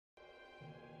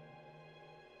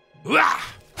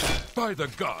Ah! By the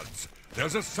gods,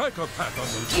 there's a psychopath on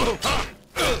the...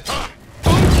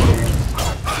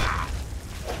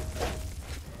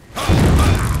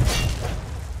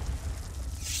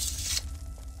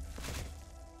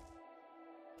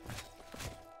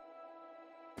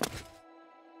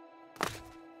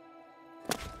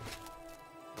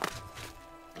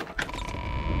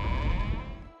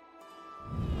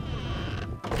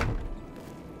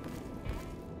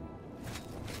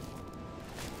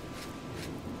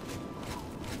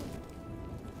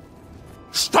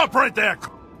 Stop right there!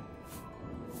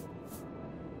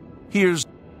 Here's...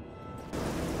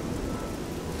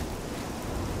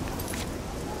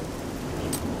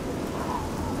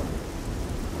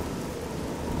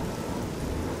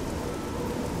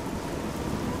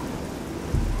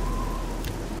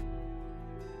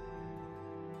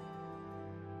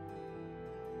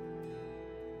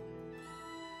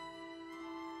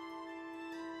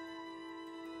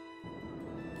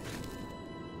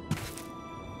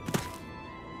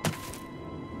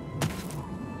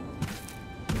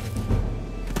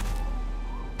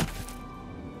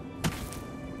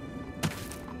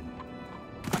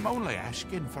 I'm only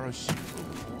asking for a simple...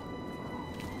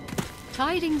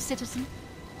 Tidings, citizen.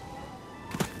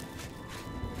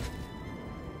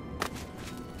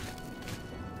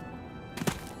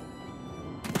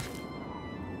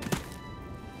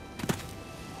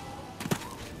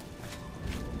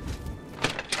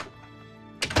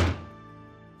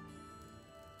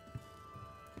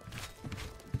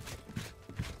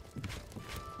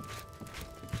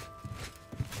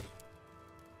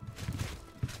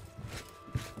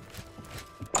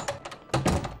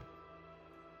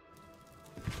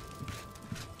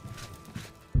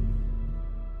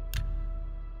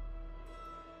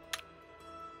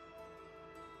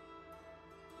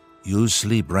 You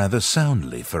sleep rather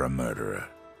soundly for a murderer.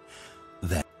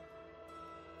 That...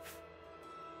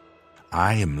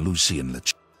 I am Lucian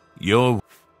Lech... You're...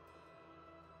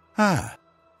 Ah,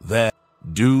 that...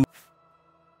 Do...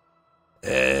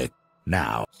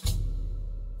 Now.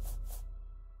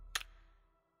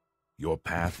 Your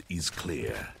path is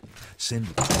clear. Send...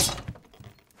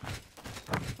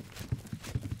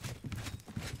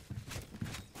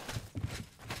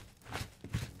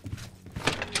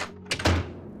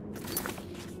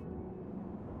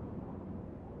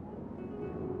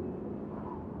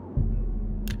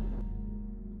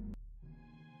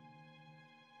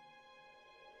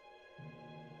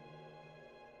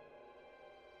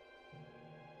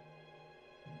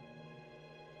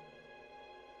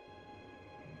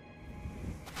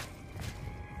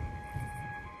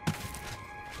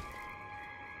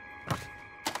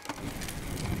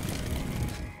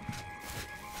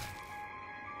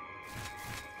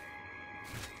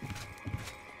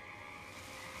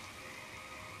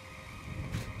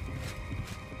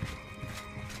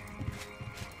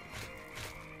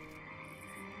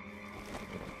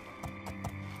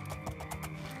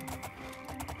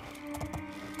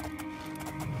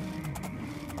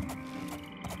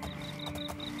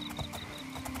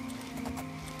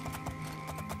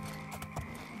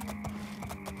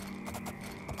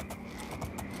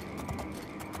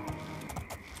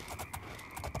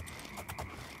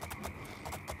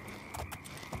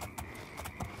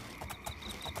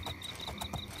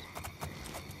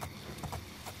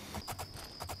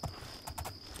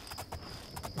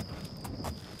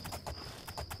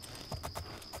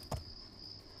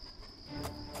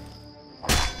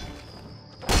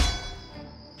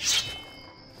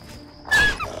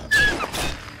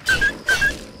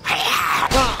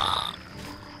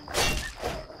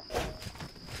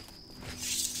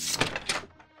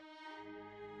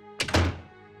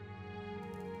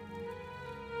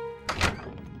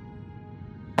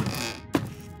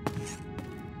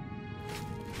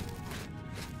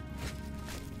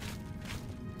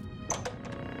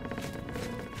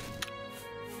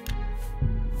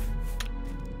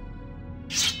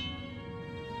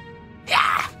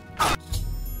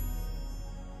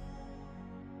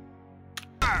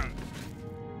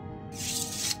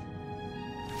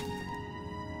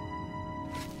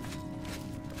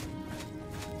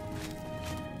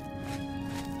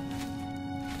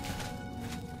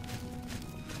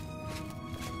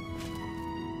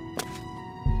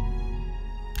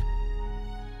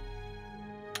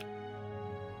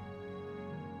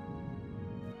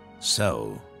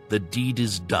 So, the deed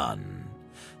is done.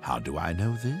 How do I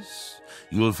know this?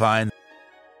 You'll find...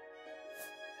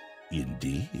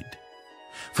 Indeed.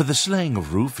 For the slaying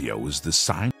of Rufio is the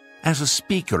sign... As a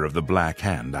speaker of the Black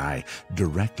Hand, I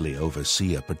directly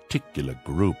oversee a particular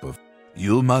group of...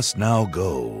 You must now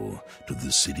go to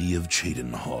the city of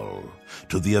Chedenhall,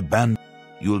 to the abandoned...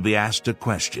 You will be asked a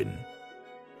question.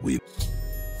 You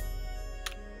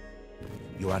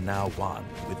are now one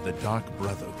with the Dark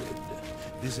Brotherhood.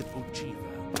 Visit Ochiva,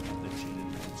 the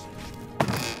Cheated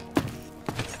Sanctuary.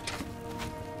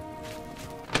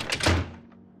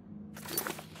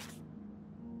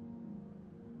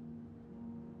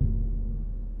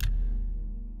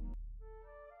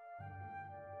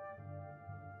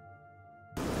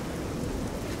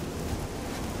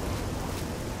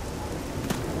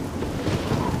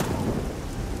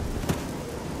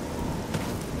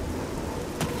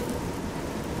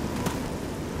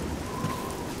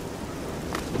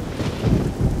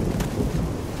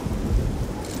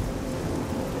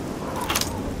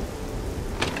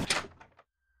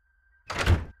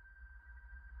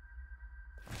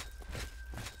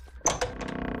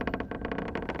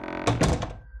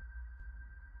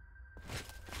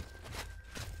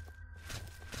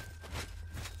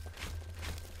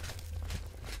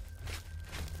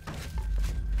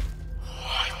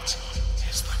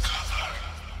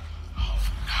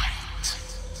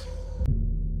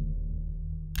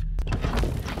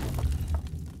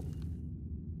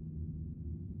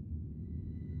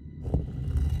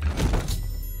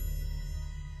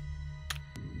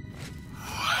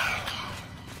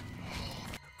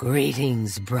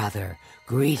 Greetings, brother.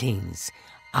 Greetings.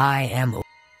 I am...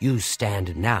 You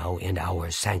stand now in our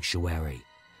sanctuary.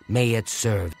 May it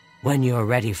serve. When you're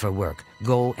ready for work,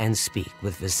 go and speak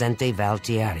with Vicente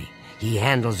Valtieri. He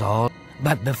handles all.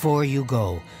 But before you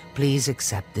go, please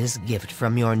accept this gift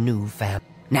from your new family.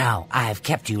 Now, I've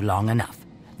kept you long enough.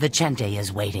 Vicente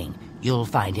is waiting. You'll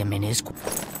find him in his...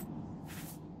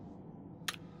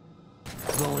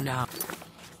 Go now.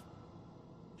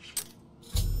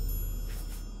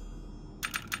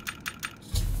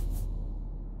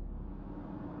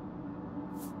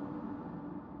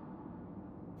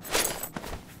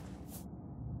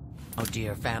 Oh,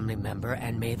 dear family member,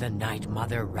 and may the Night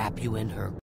Mother wrap you in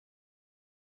her